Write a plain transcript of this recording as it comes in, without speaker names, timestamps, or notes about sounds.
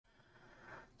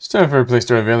It's time for a Play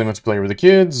Stardew Valley multiplayer with the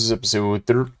kids, episode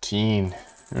 13.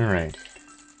 Alright.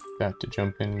 Got to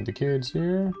jump in the kids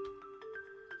here.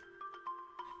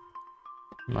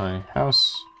 My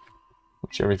house,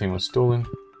 which everything was stolen.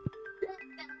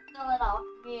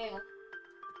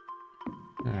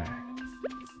 Alright.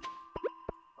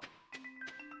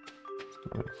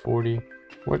 40.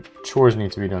 What chores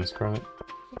need to be done, Scarlet?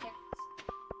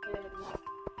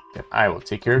 Then I will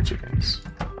take care of chickens.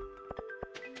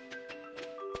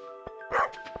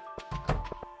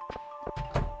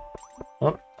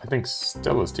 Oh, I think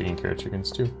Stella's taking care of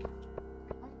chickens too.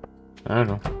 I don't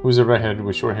know. Who's the redhead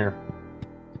with short hair?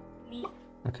 Me.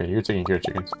 Okay, you're taking care of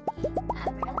chickens. I'm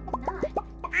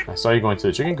not. I saw you going to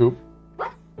the chicken coop.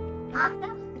 What?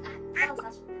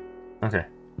 Okay.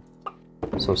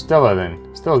 So Stella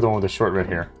then. Stella's the one with the short red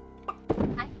hair.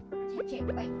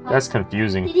 That's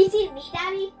confusing. Did you see me,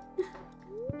 Daddy?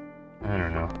 I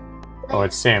don't know. Oh,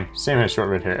 it's Sam. Sam has short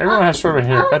red hair. Everyone has short red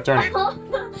hair. God darn it.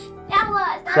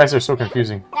 Stella! You guys are so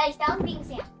confusing. Daddy, Stella's being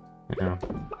Sam. Yeah.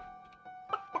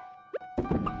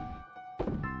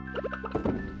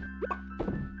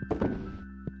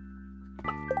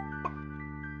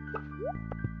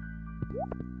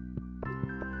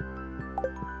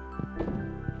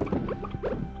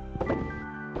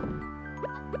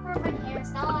 Her red hair.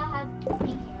 Stella has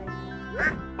pink hair.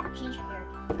 Change her hair.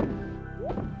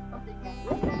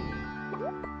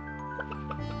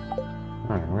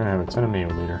 Alright, we're gonna have a ton of mayo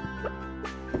later.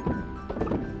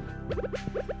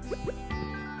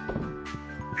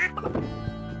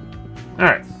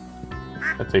 Alright.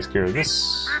 That takes care of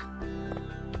this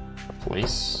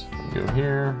place. Go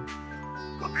here.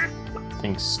 I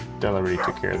think Stella already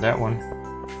took care of that one.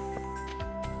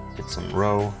 Get some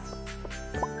roe.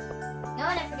 No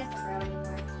one ever gets the row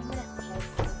anymore. I'm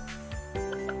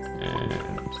gonna And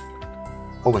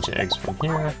a whole bunch of eggs from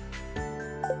here.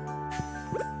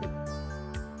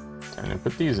 Time to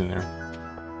put these in there.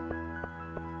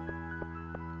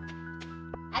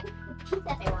 I could put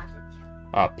pizza if I wanted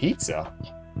to. Pizza?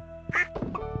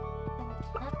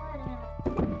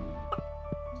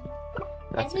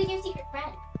 That's who's your secret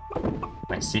friend.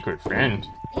 My secret friend?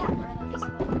 Yeah, or the Feast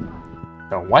of the Winter Star.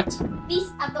 The what?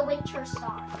 Feast of the Winter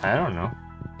Star. I don't know.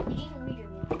 Did you even read your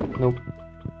meal? Nope.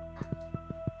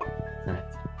 Alright.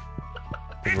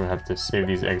 I think we'll have to save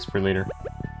these eggs for later.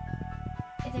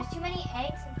 If there's too many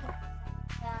eggs,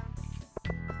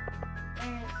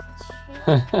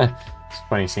 there's It's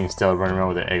funny seeing Stella running around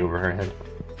with an egg over her head.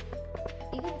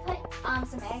 you can put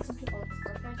some eggs in people's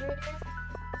refrigerators.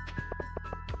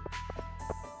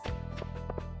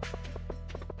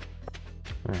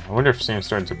 I wonder if Sam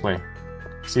started to play.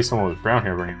 I see someone with brown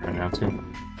hair running around now too.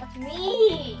 That's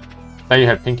me. I thought you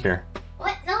had pink hair.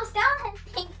 What? No, Stella has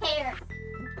pink hair.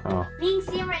 Oh, Being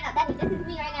Sam right now. Daddy, this is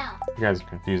me right now. you guys are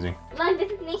confusing. Look,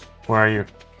 this is me. Where are you?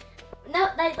 No,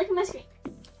 Daddy, look at my screen.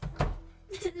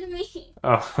 This is me.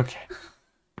 Oh, okay.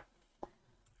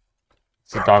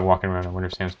 It's a dog walking around. I wonder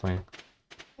if Sam's playing.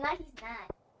 No, he's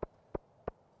not.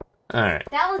 Alright.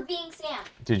 That was being Sam.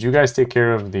 Did you guys take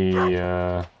care of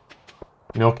the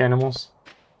milk animals?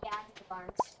 Yeah, I did the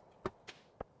barns.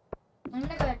 I'm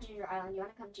gonna go to Ginger Island. You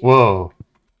wanna come to? Whoa.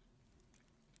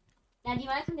 Now, do you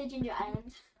wanna come to Ginger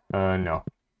Island? No.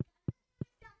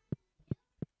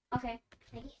 Okay.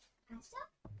 Thank you.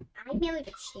 I really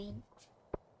could change.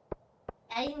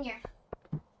 Daddy's in your.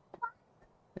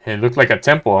 It looked like a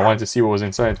temple. I wanted to see what was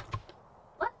inside.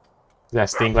 What? That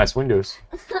stained glass windows.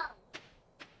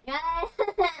 Yeah.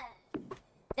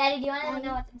 Daddy, do you wanna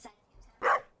know what's inside?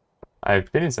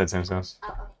 I've been inside Sam's house. Oh,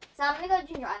 okay. So I'm gonna go to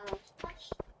Ginger Island.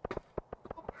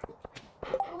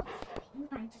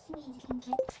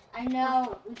 I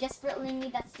know. We desperately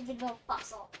need that stupid little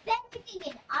fossil. Then we can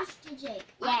get an ostrich egg.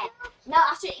 Yeah. No,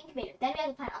 ostrich incubator. Then we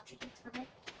have to find ostrich eggs. Okay.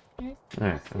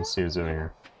 Alright, let's see what's over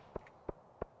here.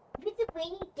 If it's a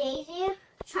rainy day here,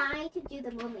 try to do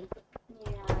the movie.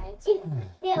 Yeah, it's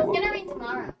gonna rain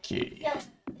tomorrow. Okay. Yeah,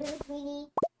 it's rainy.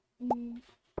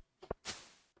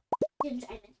 Ginger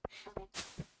Island. Okay.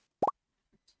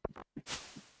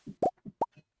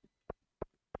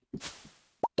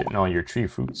 Getting all your tree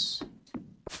fruits.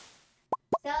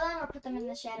 Sell them or put them in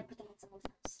the shed or put them in someone's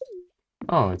house.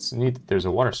 Oh, it's neat that there's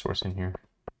a water source in here.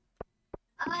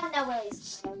 No,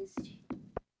 Willie's.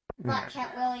 Black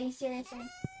Cat Willie, seriously.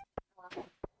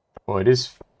 Well, it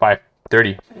is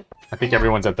 5:30. I think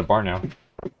everyone's at the bar now.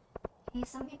 Hey,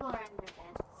 some people are in their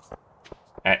beds.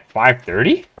 At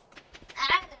 5:30? I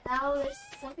don't know. There's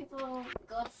some people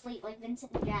go to sleep, like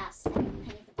Vincent and Jazz, and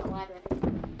paint at the library.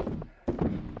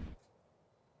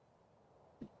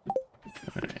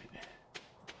 Alright.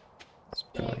 It's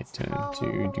probably time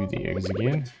to do the eggs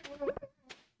again.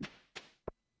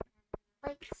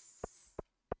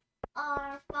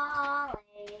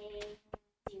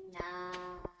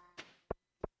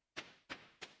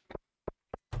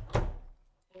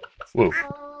 Whoa.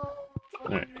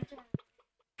 Alright.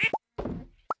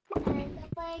 And the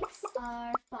flakes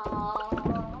are falling.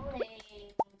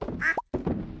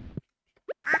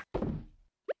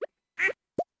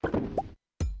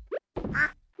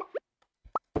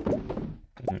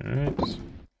 Alright.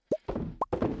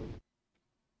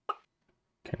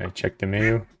 Can I check the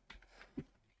mail?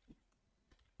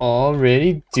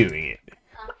 Already doing it.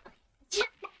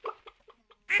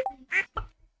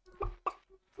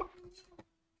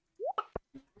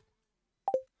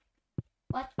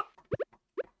 What?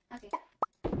 Okay.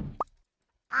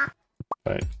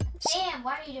 But Sam,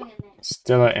 what are you doing in there?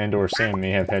 Stella and or Sam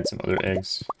may have had some other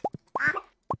eggs.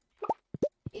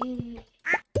 She's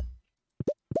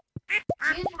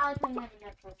probably putting them in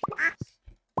their filters.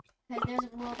 Because there's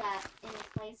a rule that in a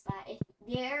place that if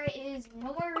there is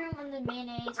no more room on the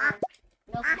mayonnaise or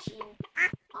milk machine,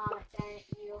 then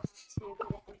you have to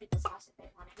put it in people's house if they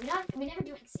want it. We never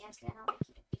do it in Sam's because I don't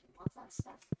think he wants that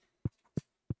stuff.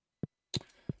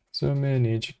 So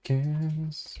many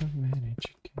chickens, so many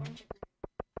chickens.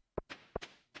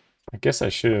 I guess I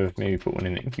should have maybe put one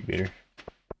in the incubator.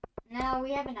 No,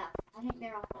 we have enough. I think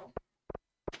they're all full.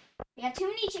 We have too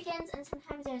many chickens, and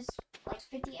sometimes there's like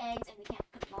 50 eggs, and we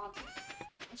can't put them all in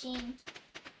the machine.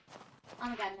 Oh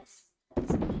my god,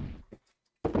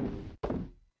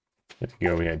 There we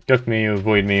go. We had duck mayo,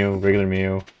 void mayo, regular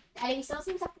mayo. Daddy, we still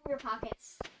some stuff in your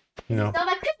pockets. No. Still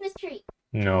my Christmas tree.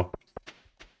 No.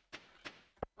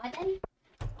 What, Daddy?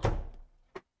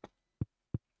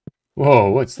 Whoa,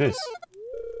 what's this?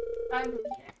 Farm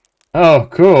computer. Oh,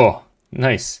 cool.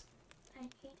 Nice. I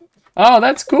hate it. Oh,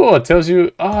 that's cool. It tells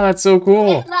you. Oh, that's so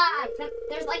cool. It lies.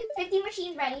 There's like 50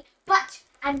 machines ready, but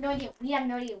I have no idea. We have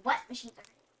no idea what machines are ready.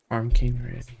 Farm cane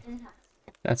ready.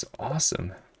 That's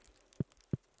awesome.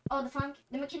 Oh, the farm.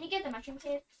 Can you get the mushroom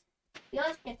cave? We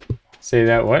always get. Say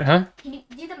that what, huh? Can you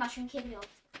do the mushroom cave?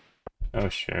 Oh,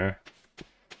 sure.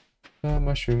 The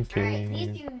mushroom Alright, these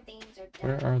cave. two things are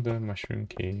done. Where are the mushroom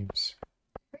caves?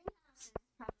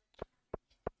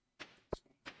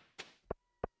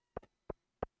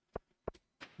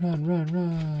 Run, run,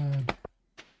 run.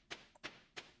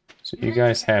 So you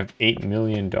guys have $8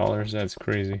 million. That's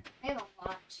crazy. We have a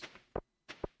lot.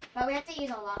 But we have to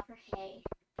use a lot for hay.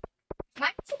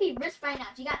 Mine should be rich by now.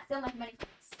 You got so much money for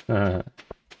this.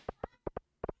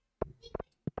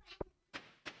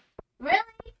 Really?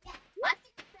 Yeah. What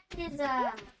is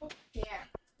here?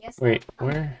 Yes. Wait,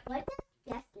 where? What does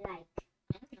death like?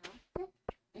 I don't know.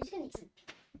 I'm just gonna eat some.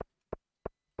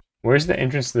 Where's the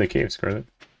entrance to the cave, Scarlet?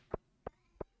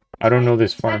 I don't know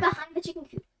this It's right farm. behind the chicken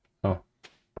coop. Oh.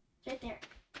 It's right there.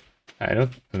 I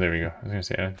don't. Oh, there we go. I was gonna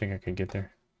say I don't think I could get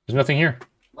there. There's nothing here.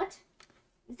 What?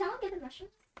 Did someone get the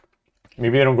mushrooms?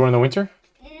 Maybe they don't grow in the winter.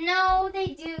 No, they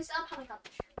do. So I'll probably got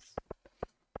mushrooms.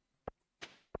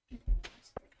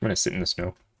 I'm gonna sit in the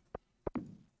snow.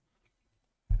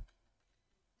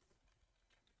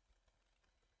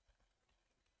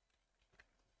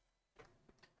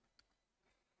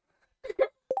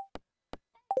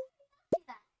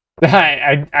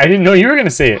 I didn't know you were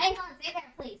gonna say it. Hang on, stay there,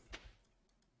 please.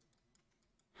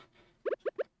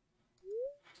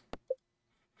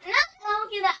 No, don't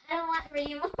do that. I don't want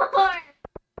ready more.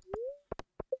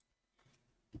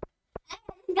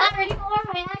 I got ready more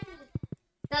by accident.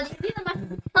 No, just do the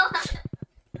mushroom.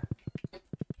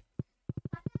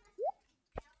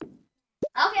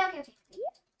 Okay.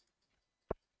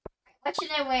 What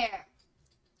should I wear?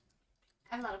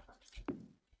 I have a lot of clothes.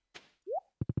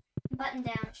 Button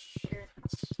down shirt.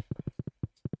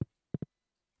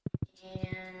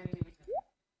 And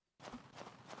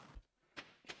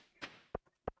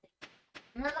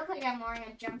I'm gonna look like I'm wearing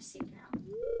a jumpsuit now.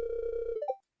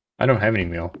 I don't have any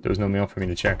mail. There was no mail for me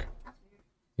to check.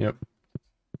 Yep.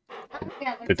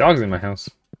 Yeah, The dog's in my house.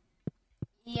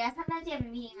 yeah, sometimes you have a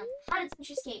meeting on how to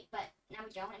Century Escape, but now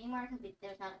we don't anymore because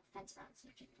there's not a fence around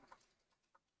Century anymore.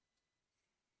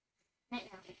 Right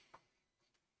now.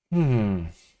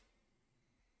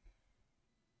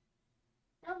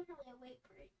 No, really a wait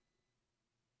for it.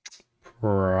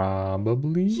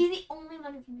 Probably. She's the only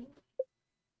one who can be.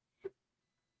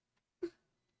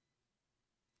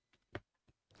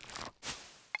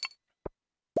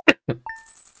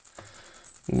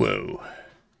 Whoa.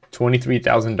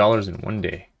 $23,000 in one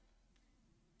day.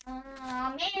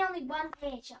 Maybe only one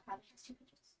page. I'll probably has 2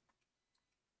 pages.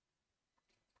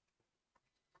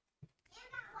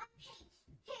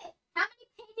 How many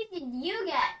pages did you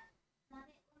get?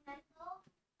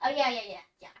 Oh, yeah.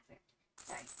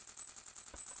 Sorry.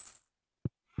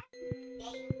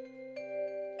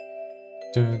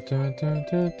 Dun, dun, dun,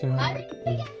 dun, dun. Why did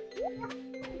you get?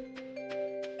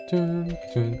 Dun,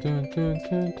 dun, dun, dun,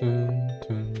 dun, dun,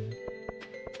 dun.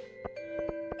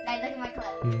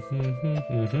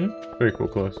 Very cool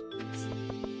clothes.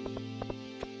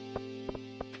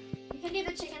 You can do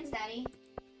the chickens, Daddy.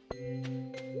 You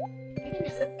can do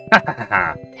it.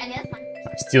 Daddy, that's fine.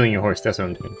 I'm stealing your horse. That's what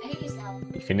I'm doing. I think you sell.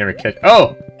 You can never catch.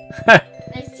 Oh!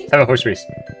 There's two. Have a horse race.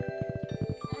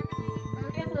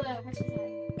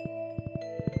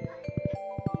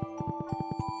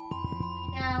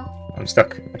 No. I'm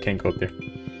stuck. I can't go up there.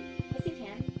 Yes, you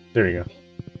can. There we go.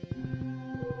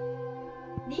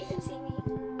 You can see me.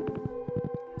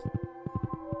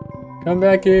 Come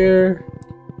back here.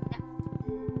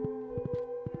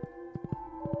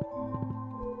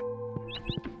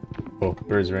 Oh,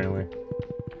 birds ran away.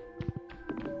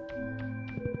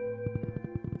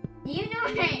 You know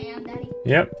where I am, Daddy.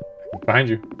 Yep. Behind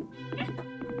you.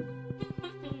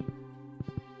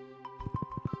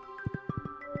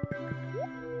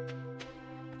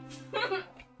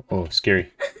 Oh,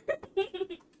 scary.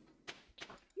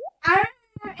 I'm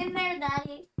in there,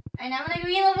 Daddy. And I'm gonna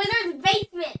be in the wizard's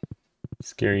basement.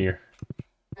 Scarier.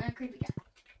 I'm a creepy guy.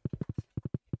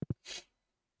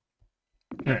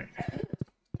 Alright.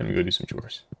 Let me go do some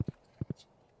chores.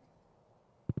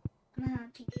 I'm gonna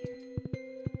have pink hair.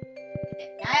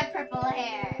 I have purple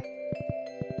hair.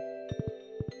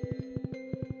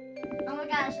 Oh my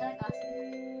gosh, I like awesome.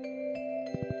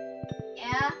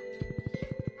 Yeah?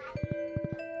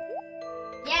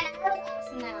 Yeah, I look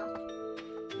awesome now.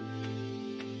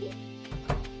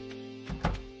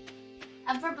 I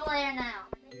have purple hair now.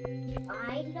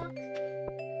 I look.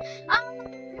 Oh,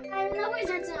 I'm the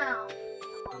wizards now.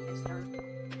 Oh, Mr.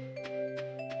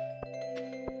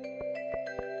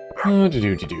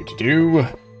 Do.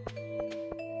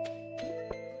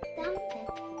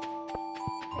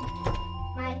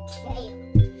 My tail.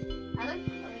 I look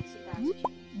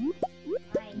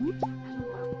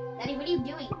Daddy, what are you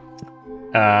doing?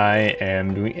 I am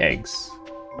doing eggs.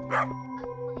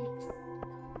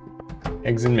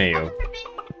 Eggs and mayo.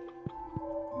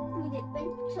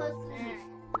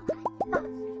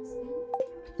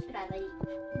 Should I let you?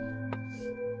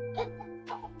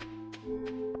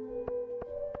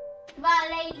 Goodbye,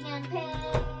 lady and pig.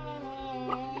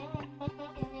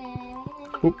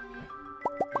 Oop.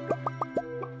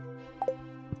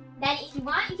 Daddy, if you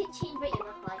want, you can change what you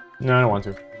look like. No, I don't want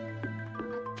to.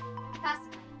 Pass.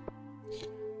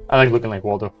 I like looking like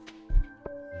Waldo.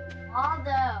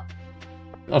 Although.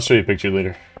 I'll show you a picture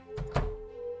later.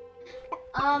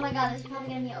 Oh my god, this is probably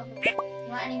gonna be open. You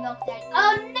want any milk, Daddy?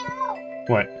 Oh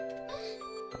no! What?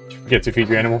 Did you forget to feed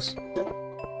your animals?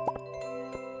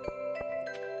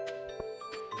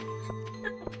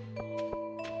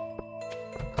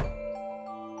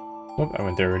 Oh, I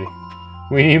went there already.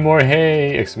 We need more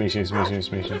hay! Exclamation, exclamation,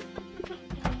 exclamation.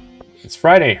 It's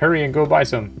Friday. Hurry and go buy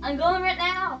some. I'm going right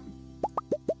now.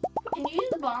 Can you use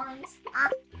the bonds?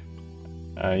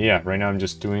 Yeah, right now I'm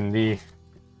just doing the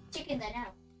Chickens, I know.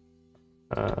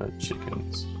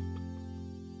 chickens.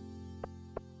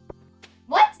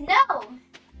 What? No!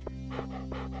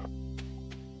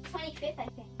 25th, I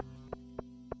think.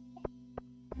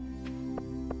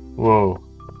 Whoa.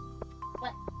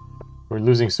 What? We're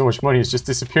losing so much money, it's just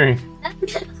disappearing. I'm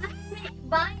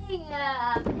buying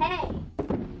hay.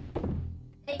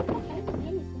 Hey,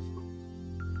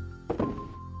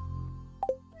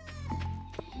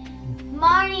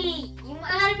 Marty, you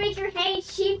gotta make your hay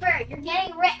cheaper. You're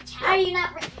getting rich. How are you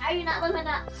not rich? How are you not living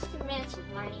up to mansion,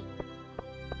 Marty?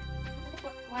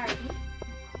 Why are you?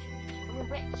 We're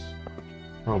rich.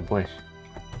 Oh boy.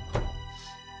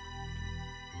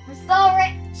 We're so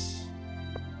rich.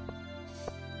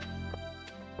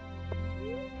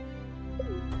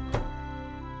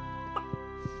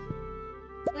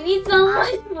 We need so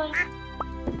much money.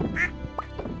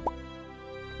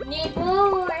 We need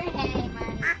more hay,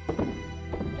 Marty.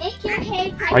 Make your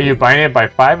hay price. Are you buying it by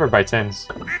 5 or by 10s?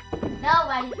 No,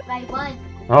 by 1.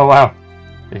 Oh wow.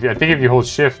 I think if you hold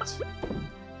shift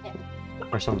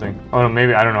or something. Oh no,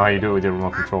 maybe I don't know how you do it with your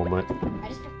remote control, but I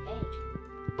just took hay.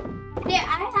 There,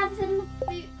 I have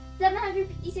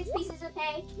 756 pieces of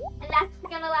hay, and that's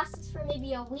gonna last us for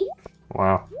maybe a week.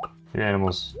 wow. Your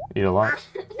animals eat a lot.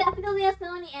 That's because we have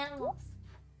so many animals.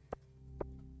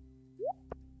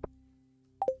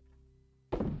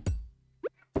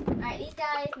 Alright, these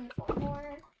guys need 4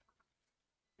 more.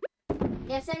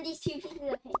 They have 72 pieces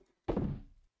of hay.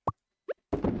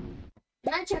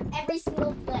 I'm gonna check every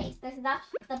single place. That's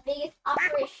the biggest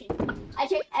operation. I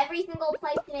check every single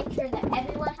place to make sure that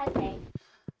everyone has hay.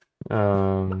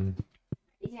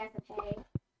 These guys have hay.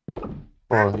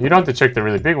 Well, you don't have to check the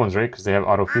really big ones, right? Because they have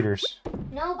auto feeders.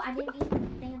 No, but I didn't eat the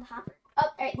thing in the hopper. Oh,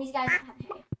 alright, these guys don't have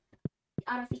hay.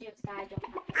 The auto feeders guy don't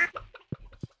have hay.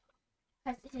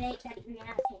 Because today, Daddy, we ran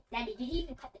out of hay. Daddy, did you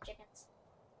even cut the chickens?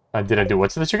 Did I do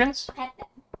what to the chickens? Pet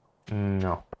them.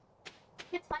 No.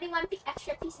 Get 21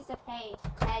 extra pieces of hay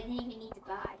that I didn't even need to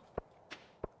buy.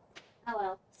 Oh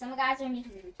well, some guys are gonna be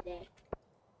hungry today.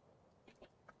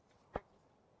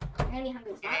 They're gonna be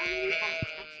hungry tomorrow,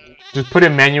 actually. Just put it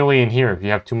manually in here if you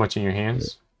have too much in your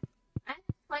hands. I have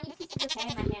 20 pieces of hay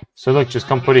in my hand. So look, just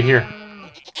come put it here.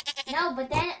 No, but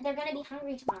then they're gonna be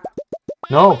hungry tomorrow.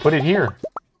 No, put it here.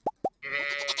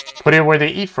 Put it where they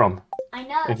eat from. I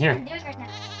know, that's here. what I'm doing right now.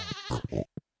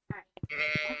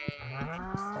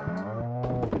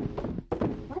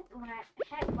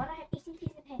 What I have 18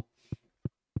 pieces of hay.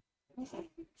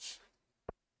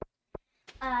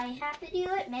 I have to do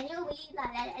it manually, la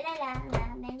la la la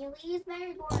la. Manually is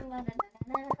very boring. La, la, la,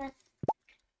 la, la.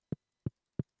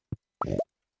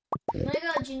 I'm gonna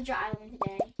go to Ginger Island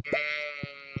today.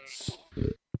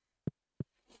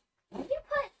 Did you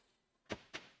put?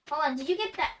 Hold on. Did you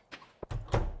get that?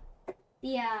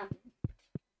 The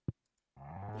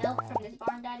milk from this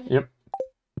barn, Daddy? Yep.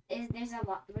 There's a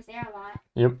lot? Was there a lot?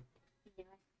 Yep.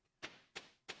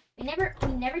 We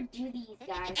never do these,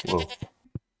 guys. Whoa.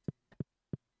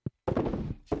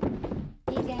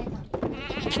 These guys don't.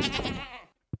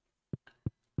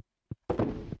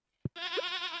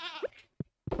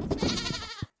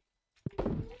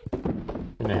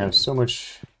 And I have so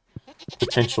much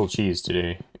potential cheese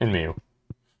today and mayo.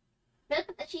 Let's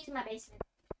put the cheese in my basement.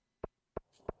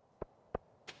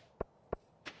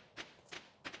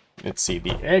 Let's see,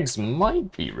 the eggs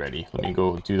might be ready. Let me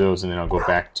go do those and then I'll go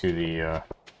back to the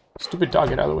stupid dog,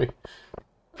 get out of the way.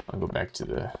 I'll go back to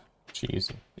the cheese.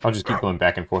 I'll just keep going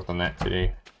back and forth on that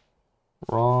today.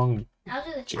 Wrong. I'll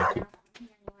do the cheese Jacob. now.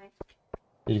 Anyway.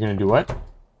 You're gonna do what?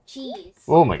 Cheese.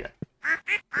 Oh my god.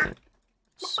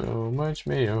 So much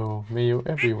mayo. Mayo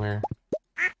everywhere.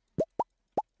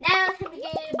 Now can we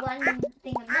get one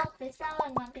thing of milk this time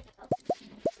and one thing of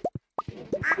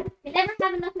milk? We never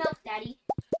have enough milk, Daddy.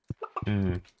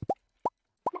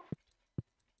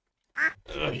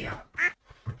 Yeah.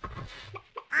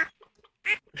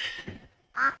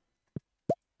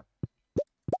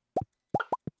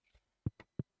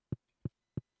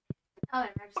 Oh, and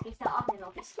I just gave that almond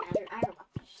milk is standard. I don't know.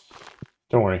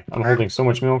 Don't worry, I'm holding so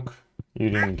much milk. You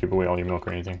didn't give away all your milk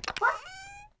or anything. What?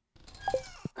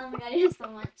 Oh my god, it is so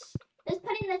much. Just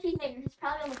putting the cheese maker is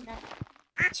probably almost done.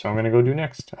 So I'm gonna go do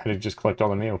next. I had to just collect all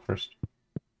the mayo first.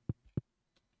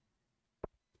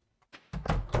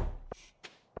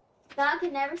 Dog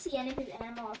can never see any of his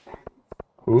animal friends.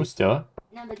 Who, Stella?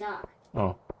 No, the dog.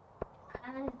 Oh.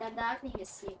 The dog's name is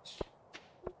Snooch.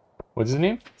 What's his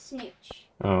name? Snooch.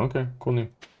 Oh, okay. Cool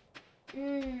name.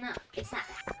 No, it's not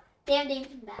that. Damn name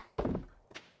from that.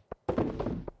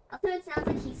 Also, it sounds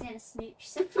like he's gonna snooch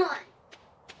someone.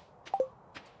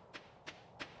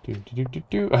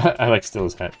 Do. I like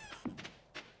Stella's hat.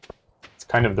 It's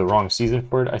kind of the wrong season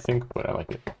for it, I think, but I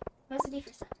like it. What's the D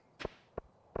for sun?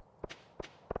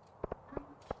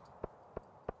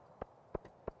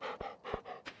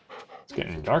 It's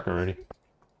getting dark already.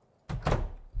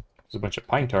 There's a bunch of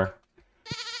pine tar.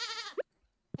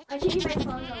 I'm changing my phone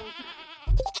all the time.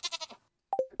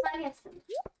 I have some.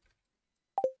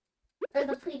 Or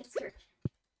the pleated skirt.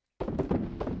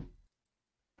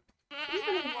 These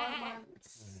are the warm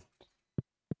ones.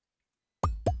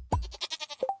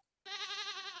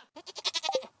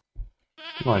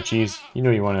 Come on, cheese. You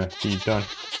know you want to be done.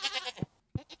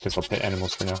 Guess I'll pet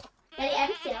animals for now. Daddy, I have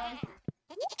a sailor.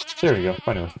 There we go,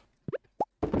 finally.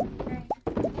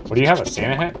 What do you have, a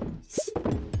Santa hat?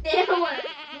 Sailor!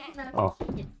 Oh.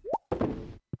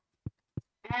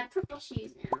 I have purple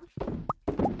shoes now.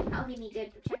 That'll give me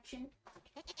good protection.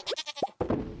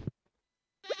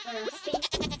 Or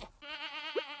safety.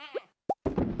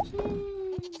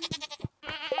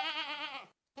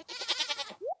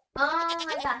 Oh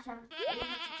my gosh, I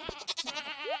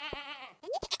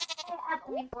have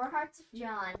only 4 hearts of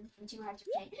John and 2 hearts of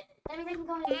Jane. That means I can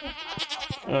go in here.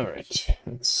 Alright,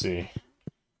 let's see. I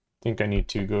think I need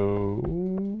to go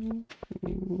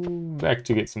back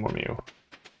to get some more mayo.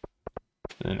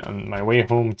 And on my way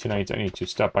home tonight, I need to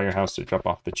stop by your house to drop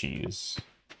off the cheese.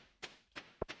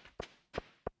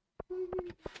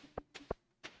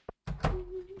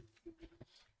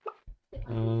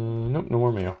 Nope, no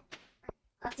more mayo.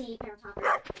 Let's see, Pear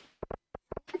Popper.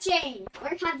 Jane,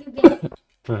 where have you been?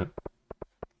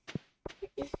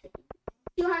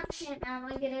 2 hearts of Jane, now I'm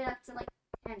gonna get it up to like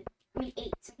 10. I mean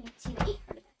 8, so I can see the 8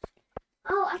 part of it.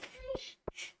 Oh, I can't.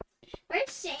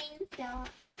 Where's Shane still?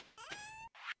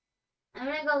 I'm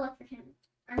gonna go look for him.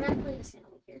 I'm gonna play this gonna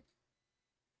look here.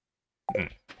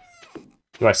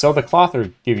 Do I sell the cloth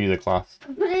or give you the cloth?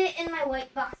 Put it in my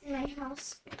white box in my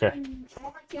house. Okay. I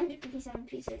have like 257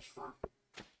 pieces of cloth.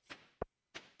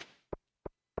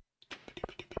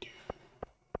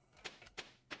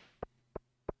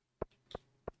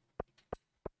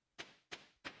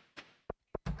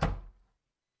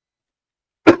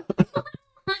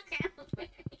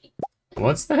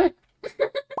 What's that?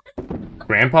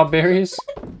 Grandpa berries?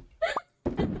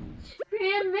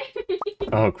 Cranberry.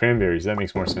 Oh, cranberries. That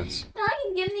makes more sense. No,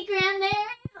 you give me cranberries.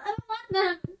 I don't want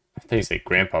them. I thought you said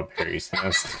grandpa berries.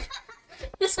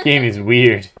 This game is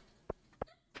weird.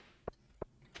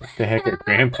 What the heck are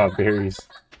grandpa berries?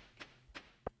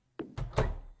 I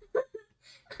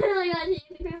really want to eat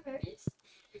the cranberries.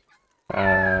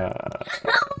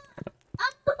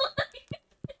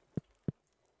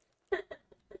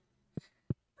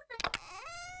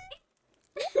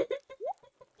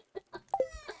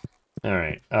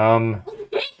 Alright, Where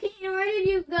did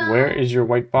you go? where is your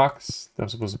white box? I'm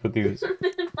supposed to put these.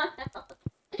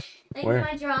 In Where?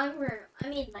 my drawing room. I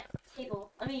mean my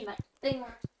table. I mean my thing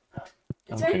room.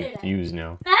 It's I'm right there. confused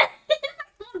now.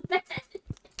 It's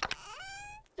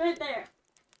right there.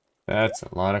 That's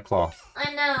a lot of cloth.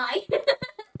 I know.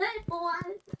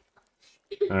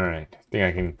 Alright, I think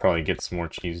I can probably get some more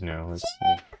cheese now. Let's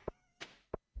see.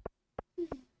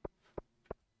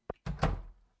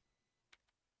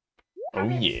 Oh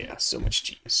yeah, so much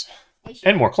cheese.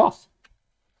 And more cloth.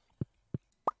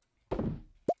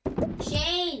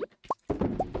 Shane!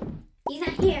 He's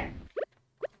not here.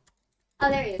 Oh,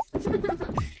 there he is.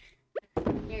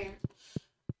 Here.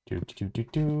 Do do do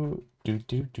do do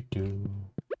do do do.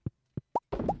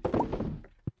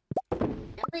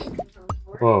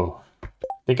 Whoa. I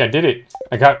think I did it.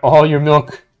 I got all your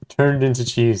milk turned into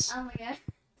cheese. Oh my god.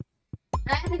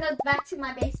 I have to go back to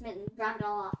my basement and drop it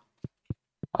all off.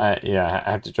 Yeah,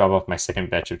 I have to drop off my second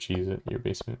batch of cheese at your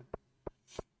basement.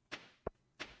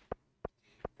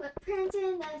 Footprints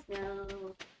in the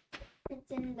snow.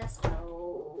 Footprints in the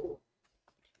snow.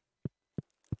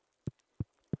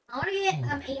 I want to get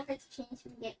 800 chance to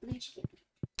get blue chicken.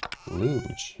 Blue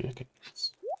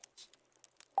chickens.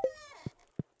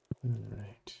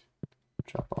 Alright.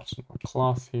 Drop off some more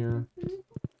cloth here.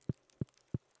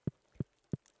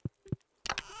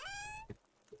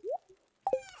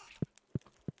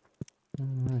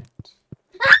 Alright.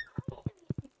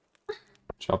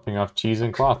 Chopping off cheese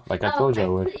and cloth, like I told you I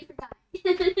would. I thought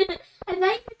you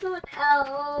were someone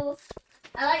else.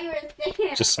 I thought you were a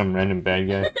Sam. Just some random bad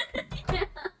guy. Yeah.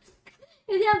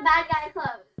 You have bad guy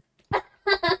clothes.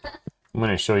 I'm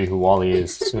gonna show you who Wally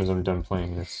is as soon as I'm done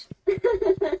playing this. Did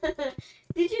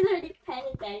you already pet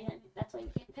his bad guy? That's why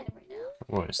you can't pet him right now.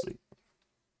 I'm going to sleep.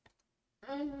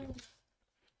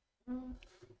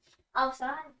 Oh,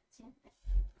 sorry.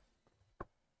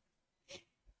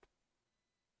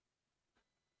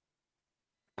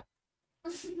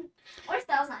 Or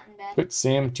Stell's not in bed. Put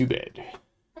Sam to bed.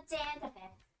 Put Sam to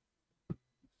bed.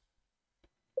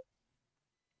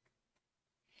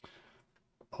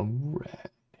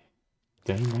 Alright.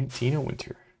 Day 19 of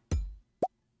winter.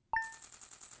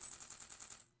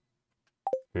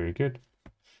 Very good.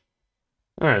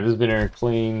 Alright, this has been Eric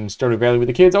playing Stardew Valley with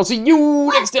the kids. I'll see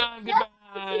you next time.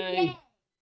 Goodbye.